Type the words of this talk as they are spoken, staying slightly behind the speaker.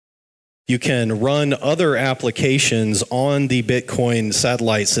You can run other applications on the Bitcoin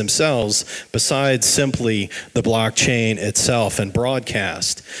satellites themselves besides simply the blockchain itself and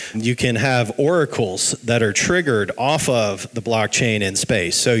broadcast. You can have oracles that are triggered off of the blockchain in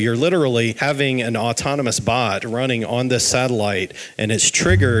space. So you're literally having an autonomous bot running on this satellite, and it's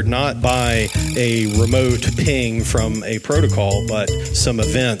triggered not by a remote ping from a protocol, but some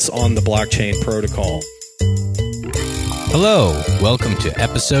events on the blockchain protocol. Hello, welcome to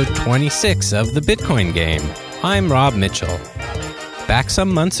episode 26 of the Bitcoin Game. I'm Rob Mitchell. Back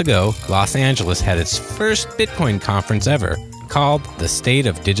some months ago, Los Angeles had its first Bitcoin conference ever, called the State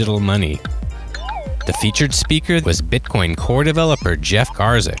of Digital Money. The featured speaker was Bitcoin core developer Jeff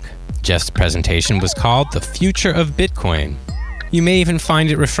Garzik. Jeff's presentation was called The Future of Bitcoin. You may even find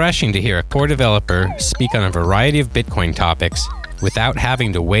it refreshing to hear a core developer speak on a variety of Bitcoin topics without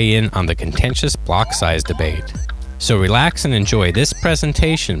having to weigh in on the contentious block size debate. So relax and enjoy this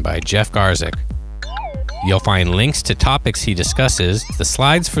presentation by Jeff Garzik. You'll find links to topics he discusses, the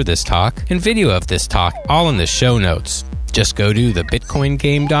slides for this talk, and video of this talk all in the show notes. Just go to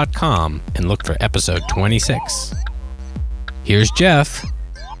thebitcoingame.com and look for episode 26. Here's Jeff.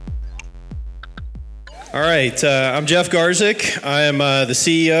 All right, I'm Jeff Garzik. I am the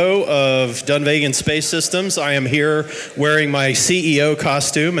CEO of Dunvegan Space Systems. I am here wearing my CEO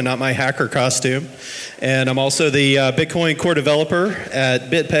costume and not my hacker costume. And I'm also the Bitcoin core developer at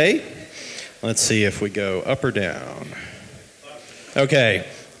BitPay. Let's see if we go up or down. Okay,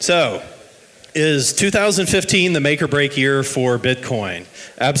 so is 2015 the make or break year for Bitcoin?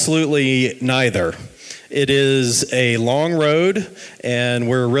 Absolutely neither. It is a long road, and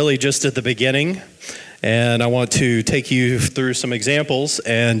we're really just at the beginning. And I want to take you through some examples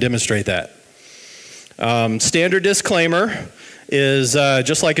and demonstrate that. Standard disclaimer is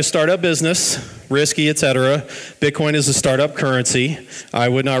just like a startup business, risky, etc. Bitcoin is a startup currency. I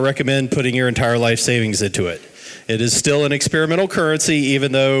would not recommend putting your entire life savings into it. It is still an experimental currency,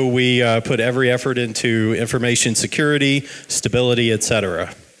 even though we put every effort into information security, stability,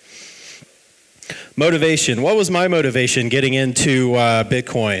 etc. Motivation. What was my motivation getting into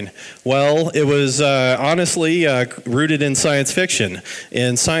Bitcoin? Well, it was honestly rooted in science fiction.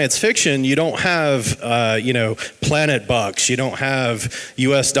 In science fiction, you don't have planet bucks, you don't have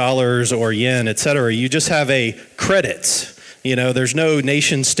US dollars or yen, etc. You just have a credits. There's no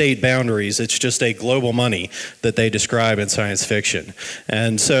nation-state boundaries. It's just a global money that they describe in science fiction.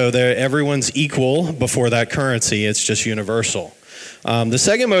 And so everyone's equal before that currency. It's just universal. The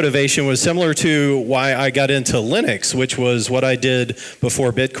second motivation was similar to why I got into Linux, which was what I did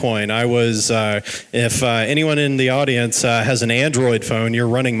before Bitcoin. I was, if anyone in the audience has an Android phone, you're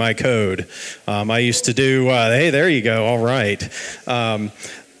running my code. I used to do, hey, there you go, all right.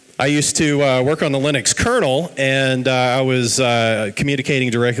 I used to work on the Linux kernel, and I was communicating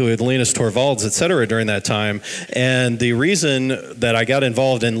directly with Linus Torvalds, et cetera, during that time. And the reason that I got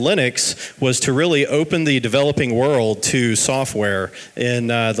involved in Linux was to really open the developing world to software. In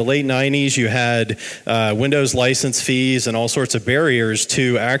the late 90s, you had Windows license fees and all sorts of barriers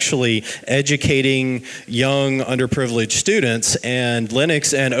to actually educating young, underprivileged students, and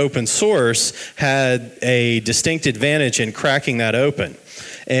Linux and open source had a distinct advantage in cracking that open.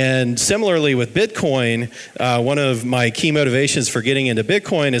 And similarly with Bitcoin, one of my key motivations for getting into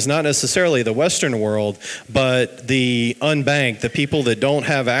Bitcoin is not necessarily the Western world, but the unbanked, the people that don't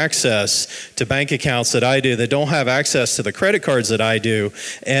have access to bank accounts that I do, that don't have access to the credit cards that I do.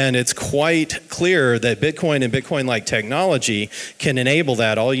 And it's quite clear that Bitcoin and Bitcoin-like technology can enable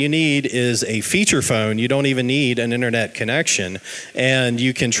that. All you need is a feature phone. You don't even need an internet connection, and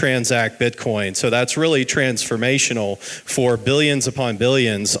you can transact Bitcoin. So that's really transformational for billions upon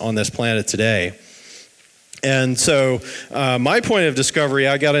billions on this planet today. And so my point of discovery,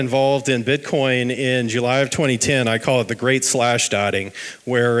 I got involved in Bitcoin in July of 2010. I call it the Great Slashdotting,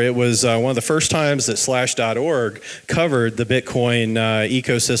 where it was one of the first times that Slash.org covered the Bitcoin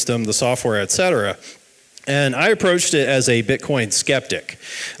ecosystem, the software, et cetera. And I approached it as a Bitcoin skeptic.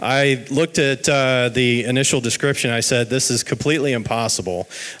 I looked at the initial description. I said, this is completely impossible.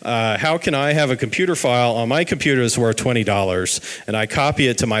 How can I have a computer file on my computer that's worth $20 and I copy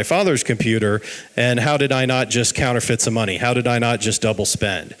it to my father's computer, and how did I not just counterfeit some money? How did I not just double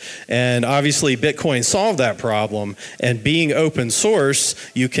spend? And obviously Bitcoin solved that problem, and being open source,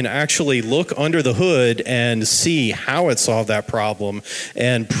 you can actually look under the hood and see how it solved that problem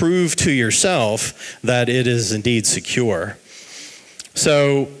and prove to yourself that it is indeed secure.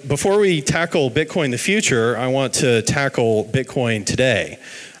 So before we tackle Bitcoin in the future, I want to tackle Bitcoin today.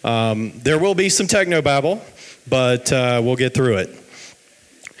 There will be some technobabble, but we'll get through it.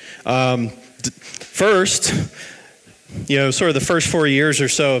 First, Sort of the first 4 years or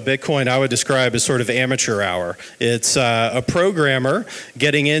so of Bitcoin, I would describe as sort of amateur hour. It's a programmer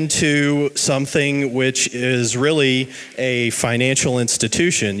getting into something which is really a financial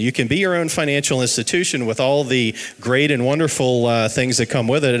institution. You can be your own financial institution with all the great and wonderful things that come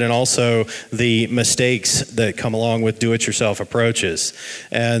with it, and also the mistakes that come along with do-it-yourself approaches.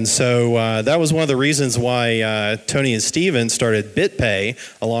 And so that was one of the reasons why Tony and Steven started BitPay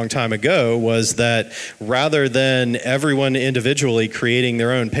a long time ago, was that rather than everyone individually creating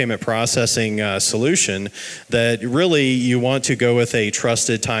their own payment processing solution, that really you want to go with a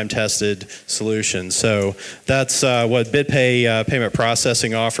trusted, time-tested solution. So that's what BitPay payment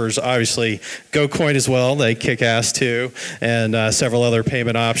processing offers. Obviously, GoCoin as well, they kick ass too, and several other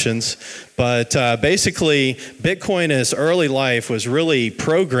payment options. But basically, Bitcoin in its early life was really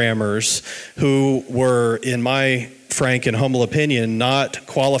programmers who were, in my frank and humble opinion, not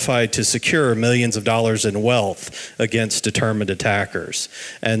qualified to secure millions of dollars in wealth against determined attackers.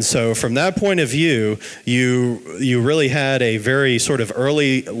 And so from that point of view, you really had a very sort of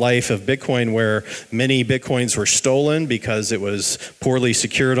early life of Bitcoin where many Bitcoins were stolen because it was poorly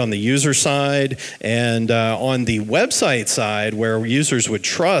secured on the user side, and on the website side where users would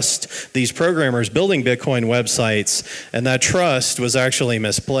trust these programmers building Bitcoin websites, and that trust was actually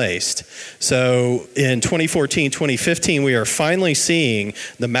misplaced. So in 2014, 2015, we are finally seeing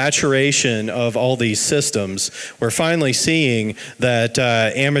the maturation of all these systems. We're finally seeing that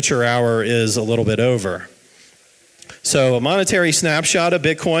amateur hour is a little bit over. So a monetary snapshot of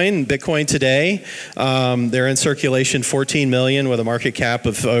Bitcoin. Bitcoin today, they're in circulation 14 million with a market cap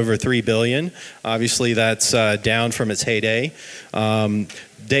of over 3 billion. Obviously that's down from its heyday.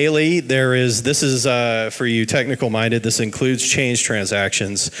 Daily, this is for you technical minded, this includes change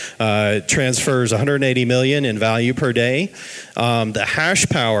transactions. Transfers 180 million in value per day. The hash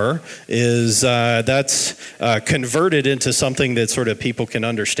power is, that's converted into something that sort of people can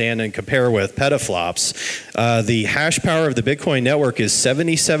understand and compare with petaflops. The hash power of the Bitcoin network is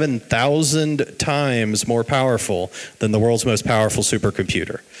 77,000 times more powerful than the world's most powerful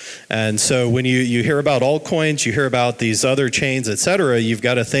supercomputer. And so when you hear about altcoins, you hear about these other chains, et cetera, you've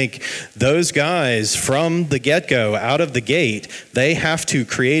got to think those guys from the get-go, out of the gate, they have to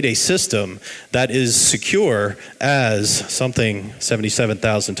create a system that is secure as something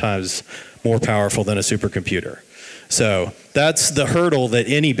 77,000 times more powerful than a supercomputer. So that's the hurdle that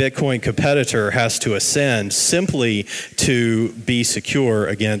any Bitcoin competitor has to ascend simply to be secure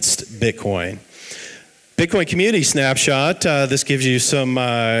against Bitcoin. Bitcoin community snapshot, this gives you some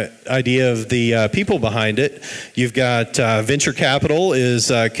idea of the people behind it. You've got venture capital is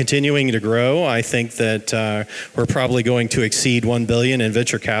continuing to grow. I think that we're probably going to exceed 1 billion in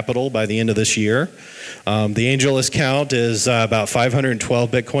venture capital by the end of this year. The AngelList count is about 512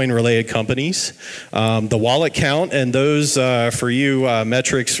 Bitcoin related companies. The wallet count, and those for you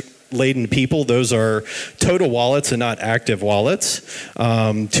metrics laden people, those are total wallets and not active wallets.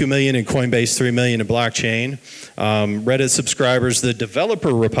 2 million in Coinbase, 3 million in blockchain. Reddit subscribers, the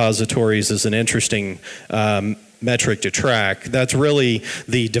developer repositories is an interesting metric to track. That's really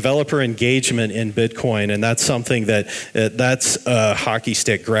the developer engagement in Bitcoin, and that's something that's a hockey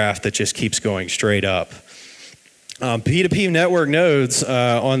stick graph that just keeps going straight up. P2P network nodes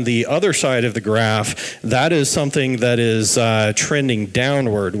on the other side of the graph, that is something that is trending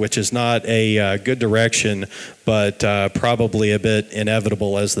downward, which is not a good direction, but probably a bit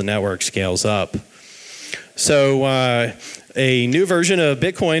inevitable as the network scales up. So a new version of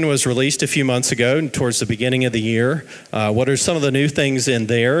Bitcoin was released a few months ago, towards the beginning of the year. What are some of the new things in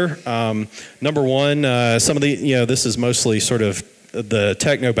there? Number one, some of the, this is mostly sort of the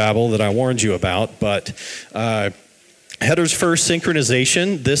technobabble that I warned you about, but headers first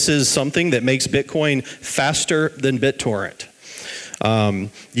synchronization. This is something that makes Bitcoin faster than BitTorrent.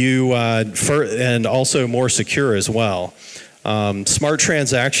 And also more secure as well. Smart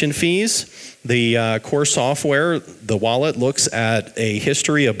transaction fees. The core software, the wallet, looks at a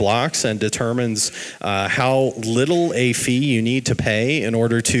history of blocks and determines how little a fee you need to pay in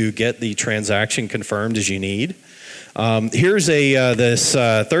order to get the transaction confirmed as you need. Here's this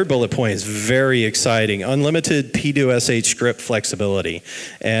third bullet point is very exciting. Unlimited P2SH script flexibility.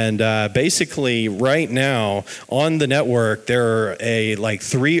 And basically right now on the network there are like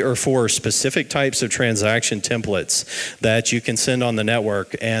 3 or 4 specific types of transaction templates that you can send on the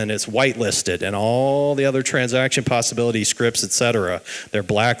network, and it's whitelisted, and all the other transaction possibility scripts, etc., they're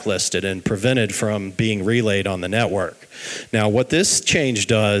blacklisted and prevented from being relayed on the network. Now what this change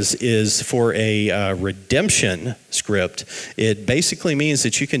does is for a redemption script. It basically means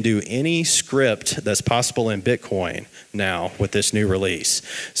that you can do any script that's possible in Bitcoin now with this new release.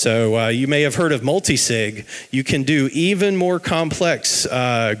 So you may have heard of multisig. You can do even more complex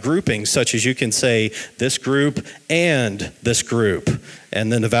groupings, such as you can say this group and this group,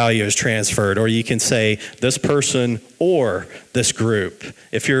 and then the value is transferred. Or you can say this person or this group.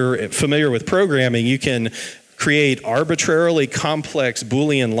 If you're familiar with programming, you can create arbitrarily complex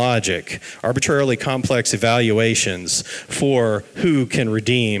Boolean logic, arbitrarily complex evaluations for who can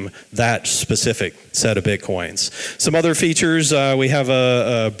redeem that specific set of Bitcoins. Some other features, we have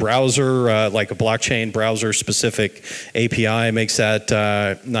a browser, like a blockchain browser-specific API, makes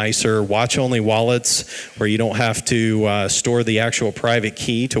that nicer. Watch-only wallets, where you don't have to store the actual private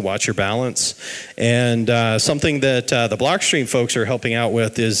key to watch your balance. And something that the Blockstream folks are helping out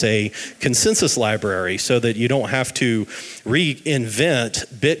with is a consensus library, so that you don't have to reinvent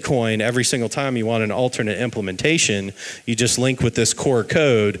Bitcoin every single time you want an alternate implementation. You just link with this core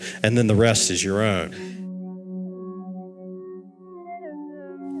code, and then the rest is your own.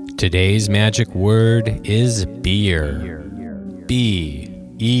 Today's magic word is beer. B-E-E-R.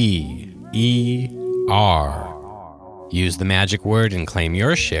 Use the magic word and claim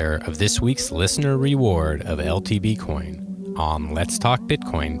your share of this week's listener reward of LTB coin on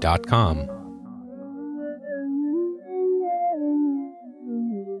letstalkbitcoin.com.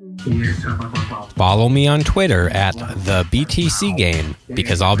 Follow me on Twitter at the BTC Game,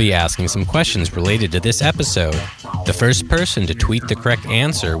 because I'll be asking some questions related to this episode. The first person to tweet the correct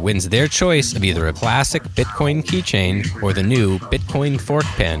answer wins their choice of either a classic Bitcoin keychain or the new Bitcoin fork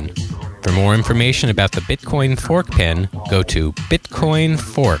pen. For more information about the Bitcoin fork pen, go to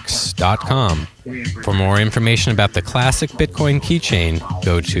bitcoinforks.com. For more information about the classic Bitcoin keychain,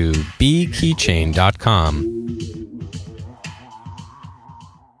 go to bkeychain.com.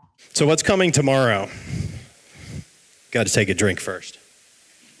 So what's coming tomorrow? Got to take a drink first.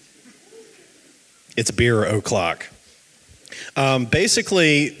 It's beer o'clock.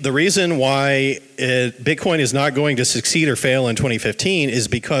 Basically, the reason why Bitcoin is not going to succeed or fail in 2015 is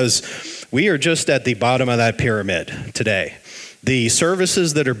because we are just at the bottom of that pyramid today. The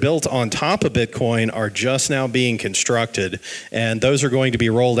services that are built on top of Bitcoin are just now being constructed, and those are going to be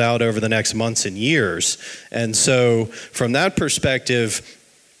rolled out over the next months and years. And so from that perspective,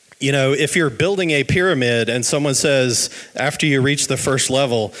 you know, if you're building a pyramid and someone says, after you reach the first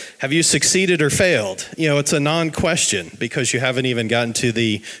level, have you succeeded or failed? You know, it's a non-question because you haven't even gotten to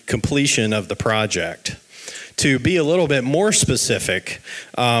the completion of the project. To be a little bit more specific,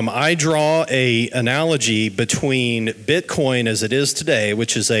 I draw an analogy between Bitcoin as it is today,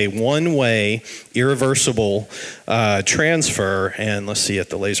 which is a one-way, irreversible transfer, and let's see if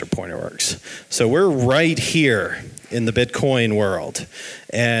the laser pointer works. So we're right here in the Bitcoin world.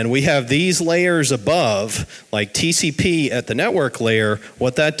 And we have these layers above, like TCP at the network layer.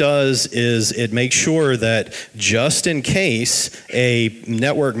 What that does is it makes sure that just in case a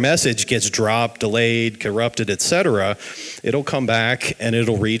network message gets dropped, delayed, corrupted, etc., it'll come back and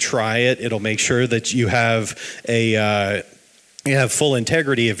it'll retry it. It'll make sure that you have you have full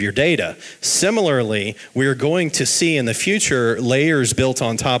integrity of your data. Similarly, we're going to see in the future layers built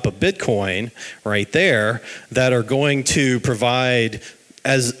on top of Bitcoin right there that are going to provide,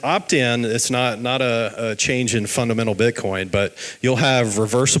 as opt-in, it's not a change in fundamental Bitcoin, but you'll have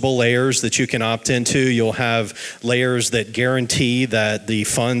reversible layers that you can opt into. You'll have layers that guarantee that the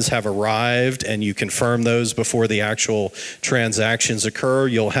funds have arrived and you confirm those before the actual transactions occur.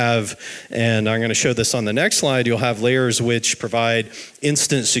 You'll have, and I'm going to show this on the next slide, you'll have layers which provide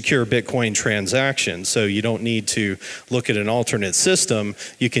instant secure Bitcoin transactions. So you don't need to look at an alternate system.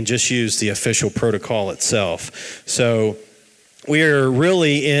 You can just use the official protocol itself. So we are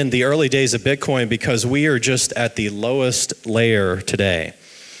really in the early days of Bitcoin because we are just at the lowest layer today.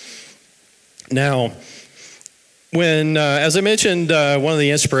 Now, when, as I mentioned, one of the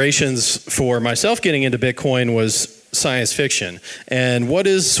inspirations for myself getting into Bitcoin was science fiction. And what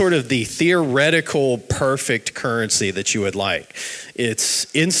is sort of the theoretical perfect currency that you would like?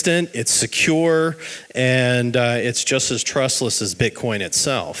 It's instant, it's secure, and it's just as trustless as Bitcoin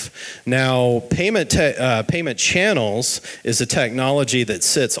itself. Now, payment channels is a technology that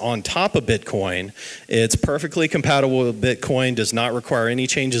sits on top of Bitcoin. It's perfectly compatible with Bitcoin, does not require any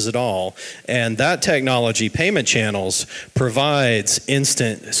changes at all. And that technology, payment channels, provides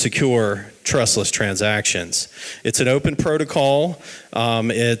instant, secure, trustless transactions. It's an open protocol.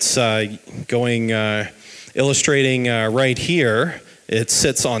 It's illustrating right here. It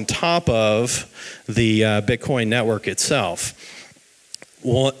sits on top of the Bitcoin network itself.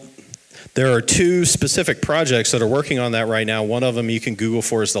 Well, There are two specific projects that are working on that right now. One of them you can Google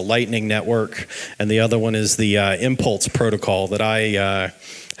for is the Lightning Network, and the other one is the Impulse protocol that I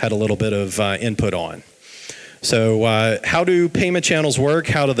had a little bit of input on. So how do payment channels work?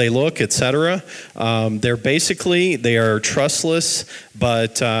 How do they look, et cetera? They are trustless,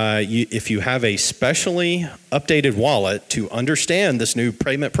 but if you have a specially updated wallet to understand this new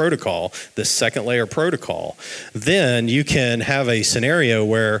payment protocol, this second layer protocol, then you can have a scenario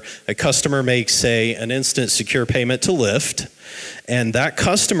where a customer makes, say, an instant secure payment to Lyft, and that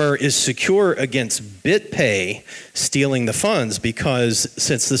customer is secure against BitPay stealing the funds, because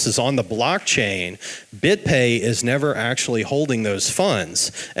since this is on the blockchain, BitPay is never actually holding those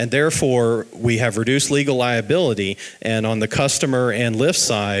funds. And therefore, we have reduced legal liability. And on the customer and Lyft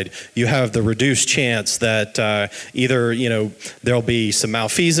side, you have the reduced chance that either there'll be some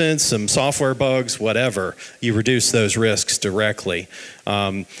malfeasance, some software bugs, whatever. You reduce those risks directly.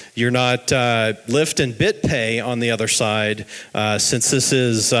 You're not Lyft and BitPay on the other side, since this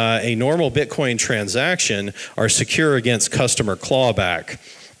is a normal Bitcoin transaction, are secure against customer clawback.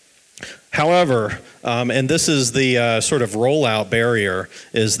 However, and this is the sort of rollout barrier,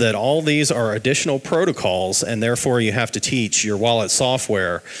 is that all these are additional protocols, and therefore you have to teach your wallet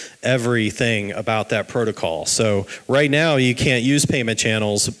software everything about that protocol. So right now you can't use payment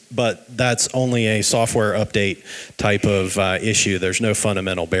channels, but that's only a software update type of issue. There's no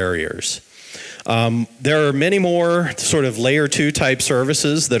fundamental barriers. There are many more sort of layer 2 type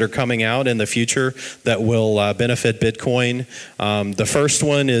services that are coming out in the future that will benefit Bitcoin. The first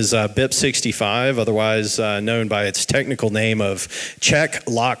one is BIP65, otherwise known by its technical name of Check,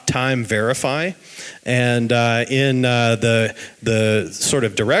 Lock, Time, Verify. And in the sort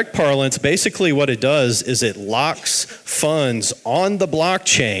of direct parlance, basically what it does is it locks funds on the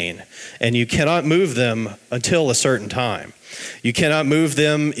blockchain, and you cannot move them until a certain time. You cannot move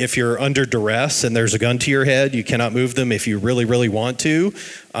them if you're under duress and there's a gun to your head. You cannot move them if you really, really want to.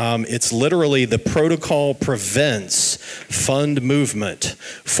 It's literally the protocol prevents fund movement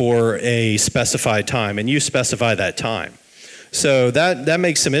for a specified time, and you specify that time. So that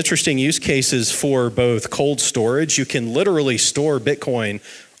makes some interesting use cases for both cold storage. You can literally store Bitcoin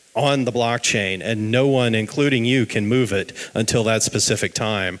on the blockchain, and no one, including you, can move it until that specific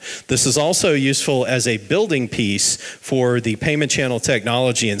time. This is also useful as a building piece for the payment channel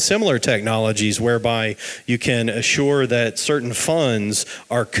technology and similar technologies, whereby you can assure that certain funds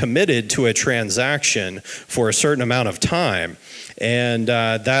are committed to a transaction for a certain amount of time. And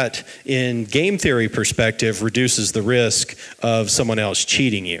that, in game theory perspective, reduces the risk of someone else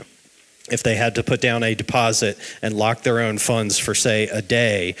cheating you if they had to put down a deposit and lock their own funds for, say, a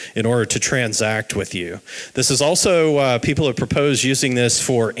day in order to transact with you. This is also, people have proposed using this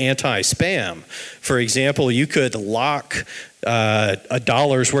for anti-spam. For example, you could lock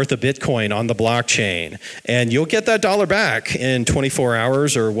 $1 worth of Bitcoin on the blockchain, and you'll get that dollar back in 24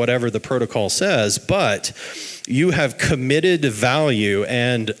 hours or whatever the protocol says, but you have committed value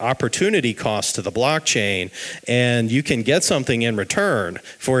and opportunity cost to the blockchain, and you can get something in return.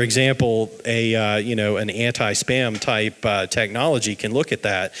 For example, an anti-spam type technology can look at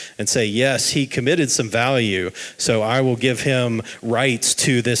that and say, yes, he committed some value, so I will give him rights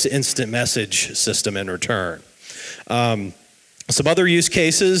to this instant message system in return. Some other use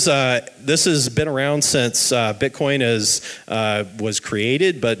cases, this has been around since Bitcoin was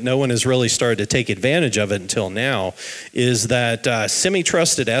created, but no one has really started to take advantage of it until now, is that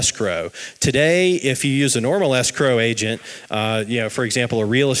semi-trusted escrow. Today, if you use a normal escrow agent, for example, a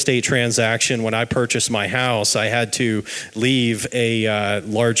real estate transaction, when I purchased my house, I had to leave a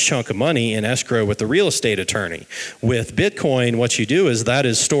large chunk of money in escrow with the real estate attorney. With Bitcoin, what you do is that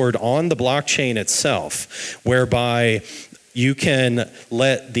is stored on the blockchain itself, whereby you can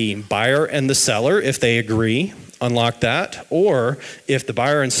let the buyer and the seller, if they agree, unlock that, or if the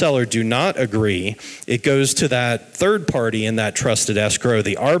buyer and seller do not agree, it goes to that third party in that trusted escrow,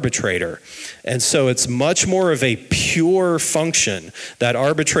 the arbitrator. And so it's much more of a pure function. That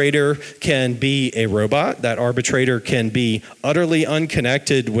arbitrator can be a robot. That arbitrator can be utterly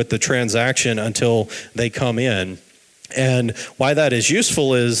unconnected with the transaction until they come in. And why that is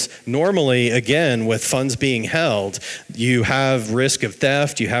useful is normally, again, with funds being held, you have risk of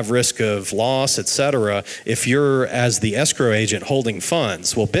theft, you have risk of loss, et cetera, if you're, as the escrow agent, holding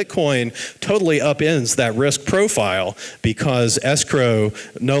funds. Well, Bitcoin totally upends that risk profile because escrow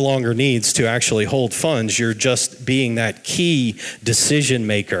no longer needs to actually hold funds. You're just being that key decision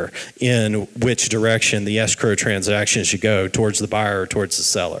maker in which direction the escrow transaction should go, towards the buyer or towards the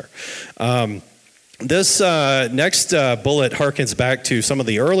seller. This next bullet harkens back to some of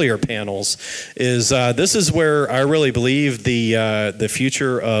the earlier panels. This is where I really believe the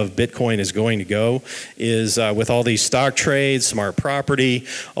future of Bitcoin is going to go, is with all these stock trades, smart property,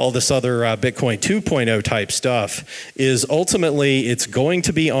 all this other Bitcoin 2.0 type stuff, is ultimately it's going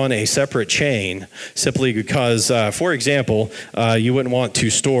to be on a separate chain, simply because, for example, you wouldn't want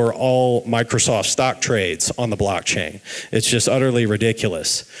to store all Microsoft stock trades on the blockchain. It's just utterly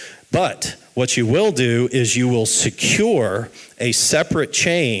ridiculous. But what you will do is you will secure a separate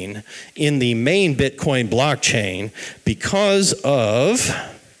chain in the main Bitcoin blockchain because of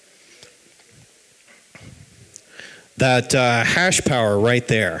that hash power right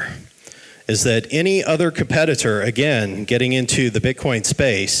there. Is that any other competitor, again, getting into the Bitcoin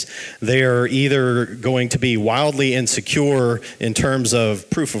space, they are either going to be wildly insecure in terms of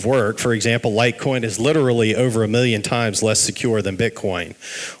proof of work. For example, Litecoin is literally over 1 million times less secure than Bitcoin.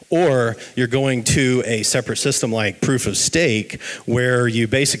 Or you're going to a separate system like proof of stake, where you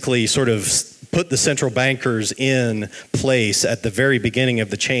basically sort of put the central bankers in place at the very beginning of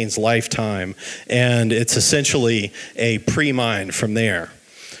the chain's lifetime, and it's essentially a pre-mine from there.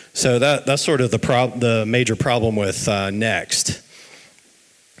 So that's sort of the major problem with Next.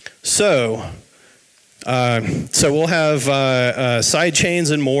 So we'll have side chains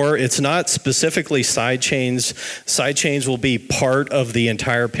and more. It's not specifically side chains. Side chains will be part of the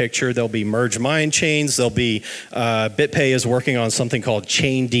entire picture. There'll be merge mine chains. There'll be BitPay is working on something called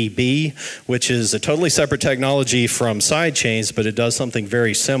ChainDB, which is a totally separate technology from side chains, but it does something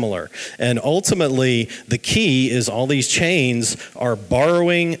very similar. And ultimately, the key is all these chains are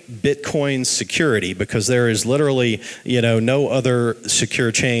borrowing Bitcoin security, because there is literally, no other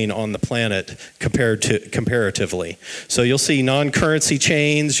secure chain on the planet comparatively. So you'll see non-currency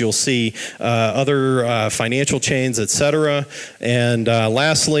chains, you'll see other financial chains, etc. And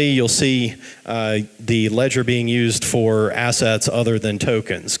lastly, you'll see the ledger being used for assets other than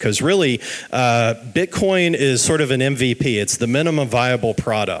tokens. Because really, Bitcoin is sort of an MVP. It's the minimum viable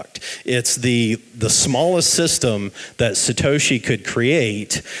product. It's the smallest system that Satoshi could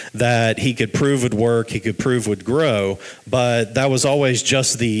create that he could prove would work, he could prove would grow, but that was always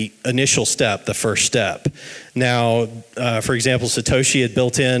just the initial step, the first step. Now, for example, Satoshi had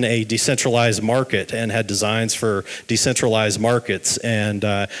built in a decentralized market and had designs for decentralized markets, and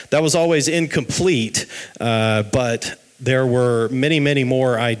that was always incomplete, but there were many, many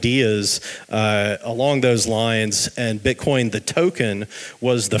more ideas along those lines, and Bitcoin, the token,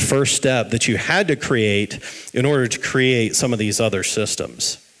 was the first step that you had to create in order to create some of these other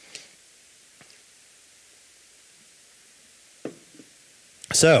systems.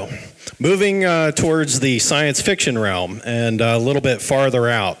 So, moving towards the science fiction realm and a little bit farther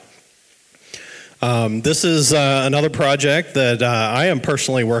out. This is another project that I am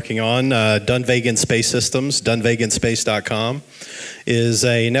personally working on. Dunvegan Space Systems, dunveganspace.com, is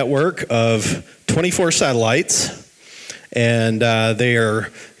a network of 24 satellites, and they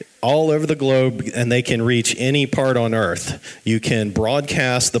are all over the globe, and they can reach any part on Earth. You can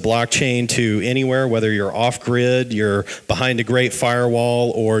broadcast the blockchain to anywhere, whether you're off-grid, you're behind a great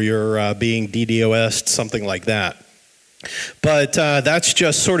firewall, or you're being DDoS'd, something like that. But that's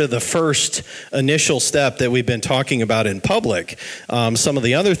just sort of the first initial step that we've been talking about in public. Some of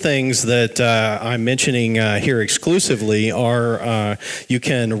the other things that I'm mentioning here exclusively are you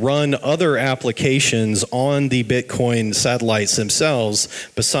can run other applications on the Bitcoin satellites themselves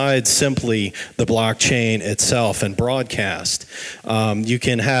besides simply the blockchain itself and broadcast. You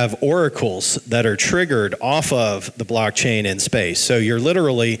can have oracles that are triggered off of the blockchain in space. So you're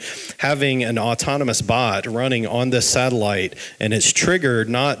literally having an autonomous bot running on this satellite, and it's triggered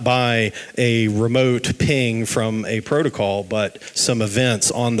not by a remote ping from a protocol, but some events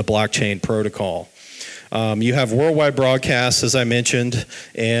on the blockchain protocol. You have worldwide broadcasts, as I mentioned,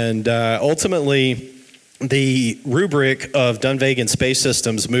 and ultimately, the rubric of Dunvegan Space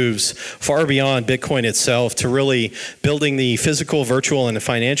Systems moves far beyond Bitcoin itself to really building the physical, virtual, and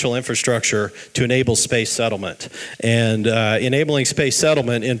financial infrastructure to enable space settlement. And enabling space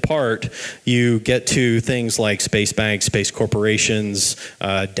settlement, in part, you get to things like space banks, space corporations,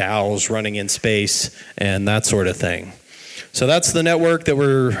 DAOs running in space, and that sort of thing. So that's the network that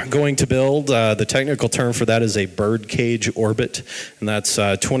we're going to build. The technical term for that is a birdcage orbit, and that's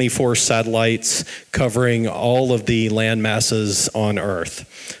 24 satellites covering all of the land masses on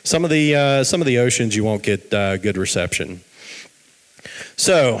Earth. Some of the oceans you won't get good reception.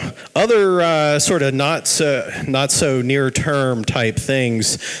 So, other sort of not so near-term type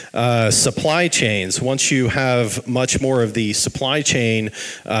things, supply chains. Once you have much more of the supply chain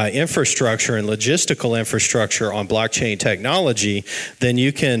infrastructure and logistical infrastructure on blockchain technology, then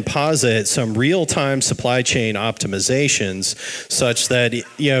you can posit some real-time supply chain optimizations, such that,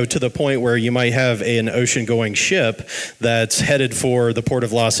 to the point where you might have an ocean-going ship that's headed for the port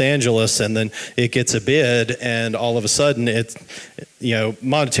of Los Angeles, and then it gets a bid, and all of a sudden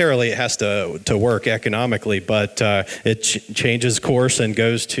monetarily it has to work economically, but it changes course and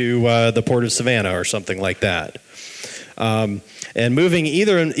goes to the port of Savannah or something like that. And moving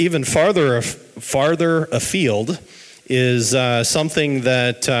even farther afield is something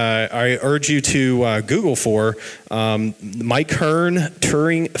that I urge you to Google for. Mike Hearn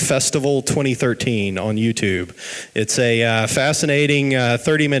Turing Festival 2013 on YouTube. It's a fascinating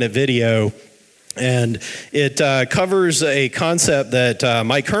 30-minute video. And it covers a concept that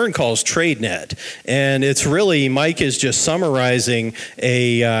Mike Hearn calls TradeNet. And it's really, Mike is just summarizing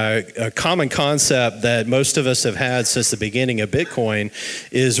a common concept that most of us have had since the beginning of Bitcoin,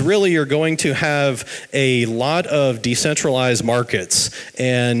 is really you're going to have a lot of decentralized markets,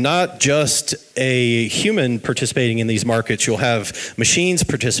 and not just a human participating in these markets. You'll have machines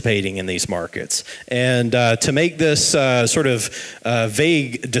participating in these markets. And to make this sort of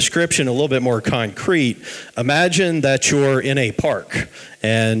vague description a little bit more concrete, imagine that you're in a park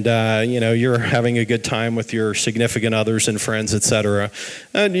and you're having a good time with your significant others and friends, etc.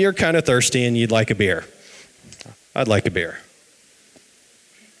 And you're kind of thirsty and you'd like a beer. I'd like a beer.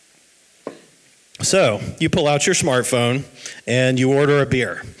 So you pull out your smartphone and you order a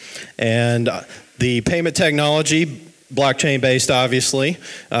beer. And the payment technology, blockchain-based obviously,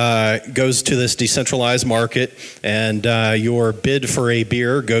 goes to this decentralized market, and your bid for a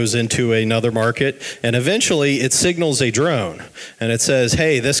beer goes into another market, and eventually it signals a drone, and it says,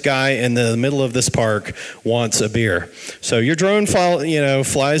 hey, this guy in the middle of this park wants a beer. So your drone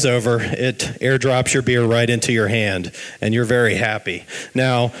flies over, it airdrops your beer right into your hand, and you're very happy.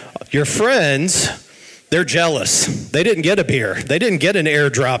 Now, your friends, they're jealous. They didn't get a beer. They didn't get an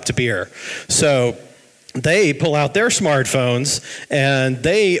airdropped beer. So they pull out their smartphones and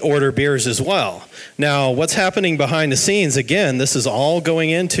they order beers as well. Now, what's happening behind the scenes, again, this is all going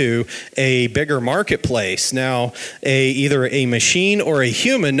into a bigger marketplace. Now, either a machine or a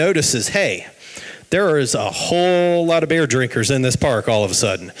human notices, hey, there is a whole lot of beer drinkers in this park all of a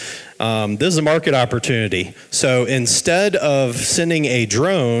sudden. This is a market opportunity. So instead of sending a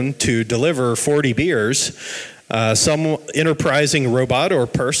drone to deliver 40 beers, some enterprising robot or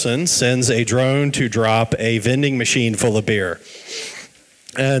person sends a drone to drop a vending machine full of beer.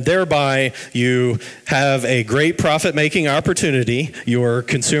 And thereby, you have a great profit-making opportunity. Your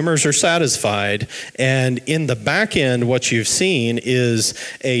consumers are satisfied. And in the back end, what you've seen is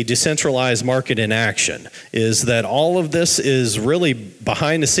a decentralized market in action, is that all of this is really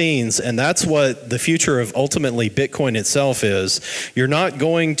behind the scenes, and that's what the future of ultimately Bitcoin itself is. You're not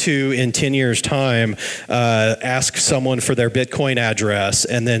going to, in 10 years' time, ask someone for their Bitcoin address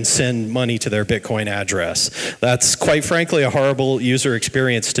and then send money to their Bitcoin address. That's, quite frankly, a horrible user experience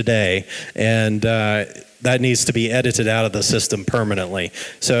today, and that needs to be edited out of the system permanently.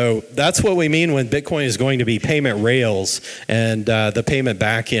 So that's what we mean when Bitcoin is going to be payment rails, and the payment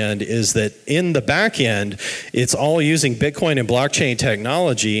backend is that in the backend, it's all using Bitcoin and blockchain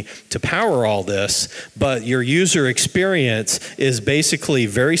technology to power all this, but your user experience is basically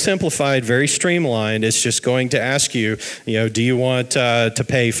very simplified, very streamlined. It's just going to ask you, do you want to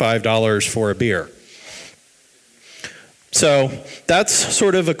pay $5 for a beer? So that's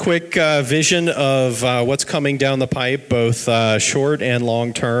sort of a quick vision of what's coming down the pipe, both short and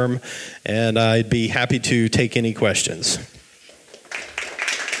long term, and I'd be happy to take any questions.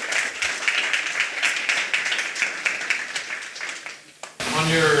 On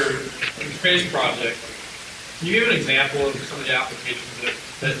your space project, can you give an example of some of the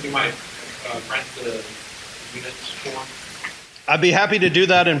applications that you might rent the units for? I'd be happy to do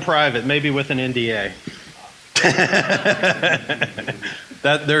that in private, maybe with an NDA.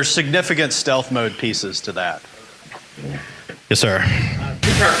 That there's significant stealth mode pieces to that. Yes, sir.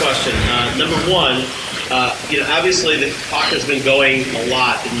 Two-part question. Number one, obviously the talk has been going a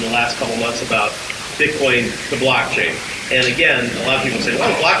lot in the last couple months about Bitcoin to blockchain. And again, a lot of people say, well,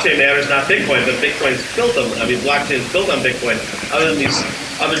 blockchain matters, not Bitcoin, but Bitcoin's built on, blockchain is built on Bitcoin, other than these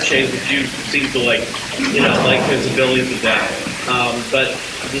other chains that you seem to like visibility to that. But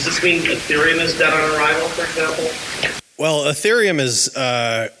does this mean Ethereum is dead on arrival, for example? Well, Ethereum is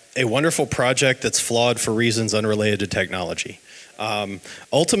a wonderful project that's flawed for reasons unrelated to technology.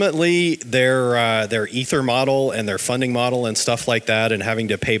 Ultimately, their Ether model and their funding model and stuff like that, and having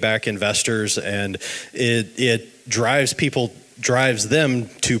to pay back investors, and it drives them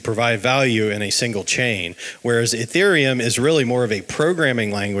to provide value in a single chain, whereas Ethereum is really more of a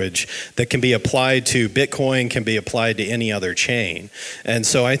programming language that can be applied to Bitcoin, can be applied to any other chain. And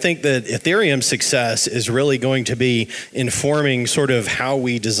so I think that Ethereum's success is really going to be informing sort of how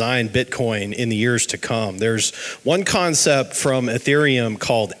we design Bitcoin in the years to come. There's one concept from Ethereum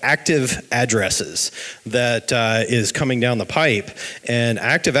called active addresses that is coming down the pipe, and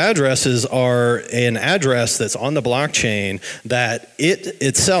active addresses are an address that's on the blockchain that it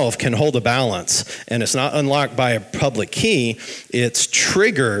itself can hold a balance, and it's not unlocked by a public key. It's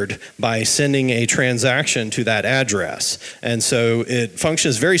triggered by sending a transaction to that address. And so it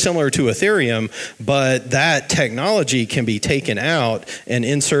functions very similar to Ethereum, but that technology can be taken out and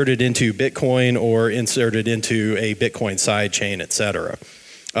inserted into Bitcoin or inserted into a Bitcoin sidechain, et cetera.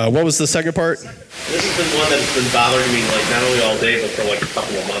 What was the second part? This has been one that's been bothering me, like not only all day, but for like a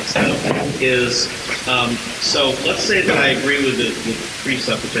couple of months now, is, so let's say that I agree with the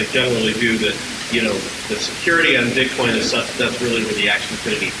precept, which I generally do, that, you know, the security on Bitcoin is such that's really where the action is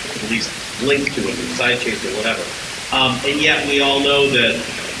going to be at least linked to it, the sidechains or whatever. And yet we all know that,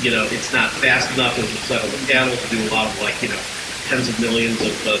 you know, it's not fast enough, as you said on the panel, to do a lot of, like, you know, tens of millions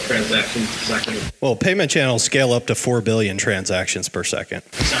of transactions a second. Well, payment channels scale up to 4 billion transactions per second.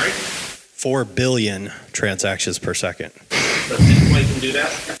 Sorry? 4 billion transactions per second. But Bitcoin can do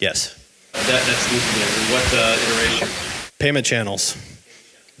that? Yes. That's new to me. What iteration? Payment channels.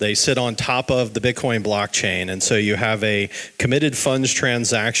 They sit on top of the Bitcoin blockchain, and so you have a committed funds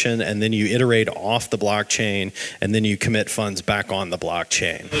transaction, and then you iterate off the blockchain, and then you commit funds back on the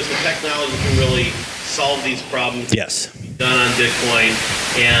blockchain. Does the technology can really solve these problems? Yes. Done on Bitcoin,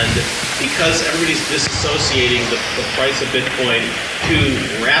 and because everybody's disassociating the price of Bitcoin to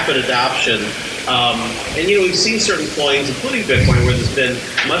rapid adoption, and you know, we've seen certain coins, including Bitcoin, where there's been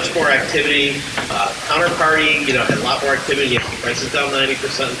much more activity, counterparty, you know, had a lot more activity, you have prices down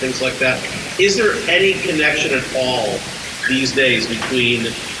 90% and things like that. Is there any connection at all these days between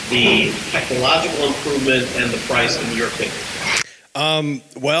the technological improvement and the price, in your opinion?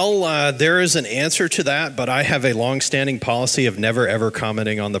 Well, there is an answer to that, but I have a long-standing policy of never ever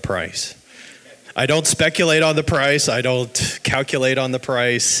commenting on the price. I don't speculate on the price. I don't calculate on the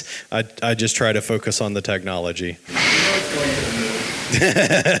price. I just try to focus on the technology.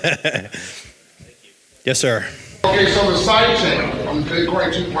 Yes, sir. Okay, so the sidechain on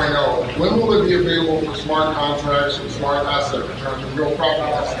Bitcoin 2.0, when will it be available for smart contracts and smart asset returns and real profit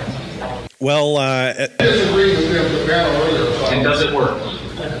assets? Well, I disagree with them, the panel earlier. So. And does it work?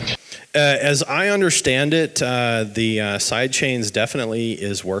 As I understand it, the sidechains definitely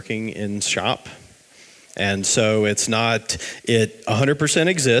is working in shop. And so it's not, it 100%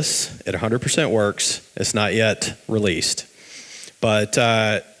 exists, it 100% works, it's not yet released. But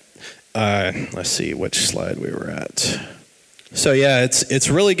let's see which slide we were at. So yeah, it's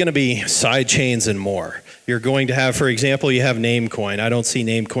really going to be side chains and more. You're going to have, for example, you have Namecoin. I don't see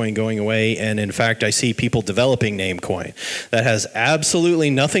Namecoin going away, and in fact, I see people developing Namecoin. That has absolutely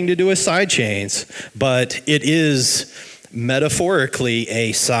nothing to do with side chains, but it is metaphorically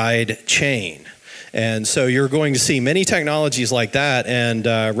a side chain. And so you're going to see many technologies like that, and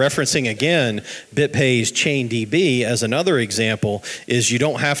referencing again BitPay's ChainDB as another example, is you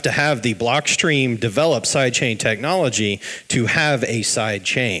don't have to have the Blockstream developed sidechain technology to have a side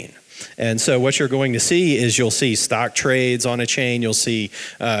chain. And so what you're going to see is you'll see stock trades on a chain, you'll see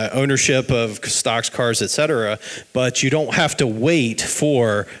ownership of stocks, cars, et cetera, but you don't have to wait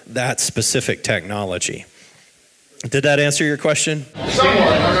for that specific technology. Did that answer your question?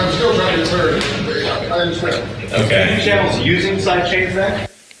 Somewhat. I'm still trying to clear. I understand. Okay. Channels using sidechains then?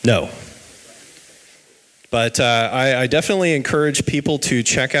 No. But I definitely encourage people to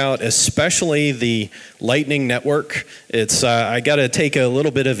check out, especially the Lightning Network. It's I got to take a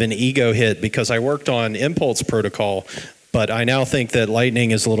little bit of an ego hit because I worked on Impulse Protocol, but I now think that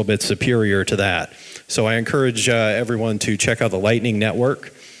Lightning is a little bit superior to that. So I encourage everyone to check out the Lightning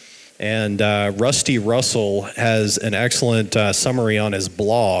Network. And Rusty Russell has an excellent summary on his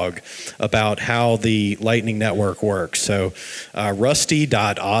blog about how the Lightning Network works. So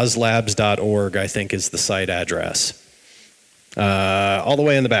rusty.ozlabs.org, I think, is the site address. All the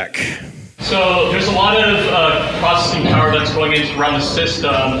way in the back. So there's a lot of processing power that's going into run the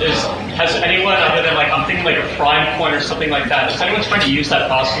system. Has anyone, other than I'm thinking like a Prime Coin or something like that, is anyone trying to use that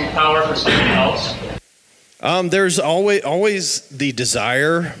processing power for something else? There's always the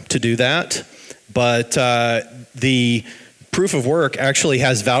desire to do that, but the proof of work actually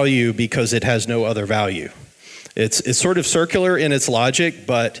has value because it has no other value. It's sort of circular in its logic,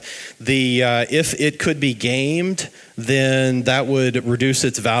 but if it could be gamed, then that would reduce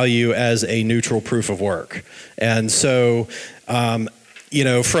its value as a neutral proof of work. And so,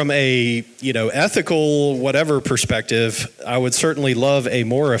 from a, ethical whatever perspective, I would certainly love a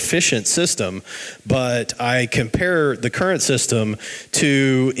more efficient system, but I compare the current system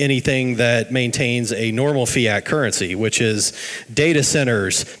to anything that maintains a normal fiat currency, which is data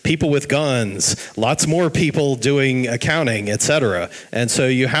centers, people with guns, lots more people doing accounting, etc. And so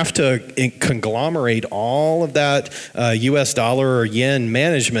you have to conglomerate all of that US dollar or yen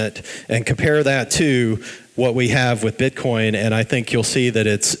management and compare that to what we have with Bitcoin, and I think you'll see that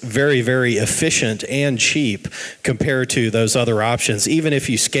it's very, very efficient and cheap compared to those other options. Even if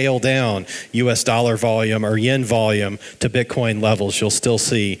you scale down US dollar volume or yen volume to Bitcoin levels, you'll still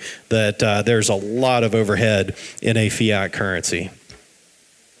see that there's a lot of overhead in a fiat currency.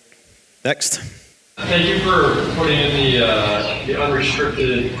 Next. Thank you for putting in the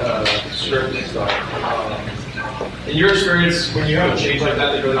unrestricted script and stuff. In your experience, when you have a change like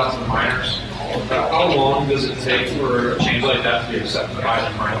that goes out to the miners, how long does it take for a change like that to be accepted by the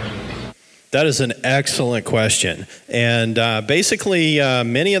miner? That is an excellent question. And basically,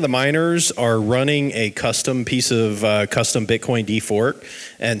 many of the miners are running a custom piece of custom Bitcoin defork.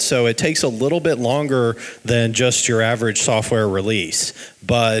 And so it takes a little bit longer than just your average software release.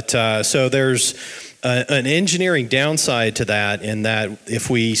 But so there's an engineering downside to that, in that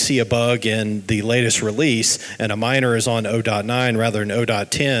if we see a bug in the latest release and a miner is on 0.9 rather than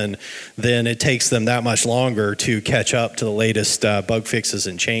 0.10, then it takes them that much longer to catch up to the latest bug fixes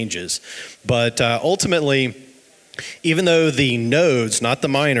and changes. But ultimately, even though the nodes, not the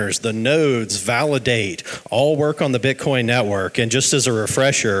miners, the nodes validate, all work on the Bitcoin network. And just as a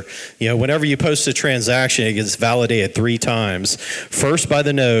refresher, whenever you post a transaction, it gets validated 3 times. First by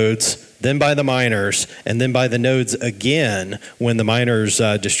the nodes, then by the miners, and then by the nodes again when the miners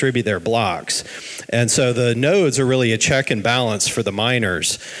distribute their blocks. And so the nodes are really a check and balance for the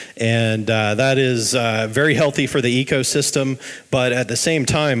miners. And that is very healthy for the ecosystem. But at the same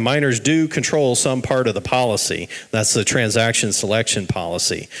time, miners do control some part of the policy. That's the transaction selection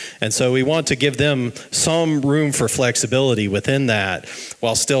policy. And so we want to give them some room for flexibility within that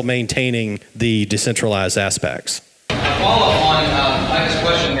while still maintaining the decentralized aspects. Follow up on Mike's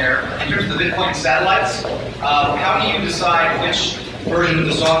question there. In terms of the Bitcoin satellites, how do you decide which version of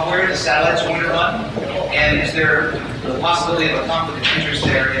the software the satellite's going to run? And is there the possibility of a conflict of interest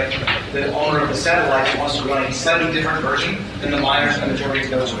there if the owner of the satellite wants to run a slightly different version than the miners and the majority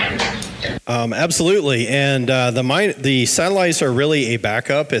of those are using? Absolutely, and the satellites are really a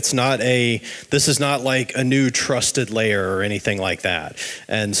backup. This is not like a new trusted layer or anything like that.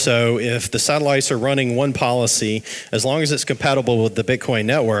 And so if the satellites are running one policy, as long as it's compatible with the Bitcoin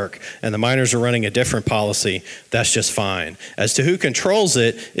network and the miners are running a different policy, that's just fine. As to who controls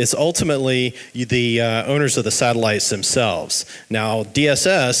it, it's ultimately the owners of the satellites themselves. Now,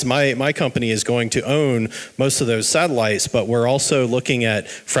 DSS, my company, is going to own most of those satellites, but we're also looking at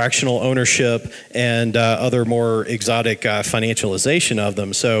fractional ownership and other more exotic financialization of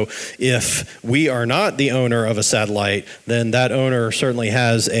them. So if we are not the owner of a satellite, then that owner certainly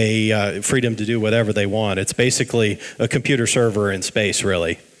has a freedom to do whatever they want. It's basically a computer server in space,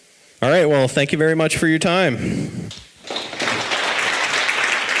 really. All right, well, thank you very much for your time.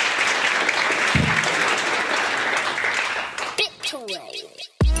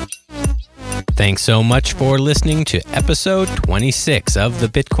 Thanks so much for listening to episode 26 of the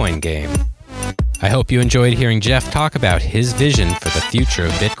Bitcoin Game. I hope you enjoyed hearing Jeff talk about his vision for the future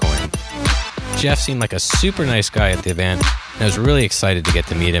of Bitcoin. Jeff seemed like a super nice guy at the event, and I was really excited to get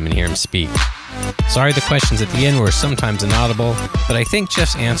to meet him and hear him speak. Sorry the questions at the end were sometimes inaudible, but I think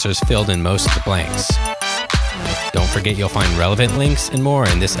Jeff's answers filled in most of the blanks. Don't forget you'll find relevant links and more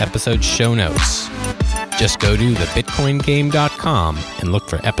in this episode's show notes. Just go to thebitcoingame.com and look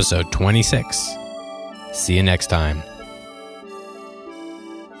for episode 26. See you next time.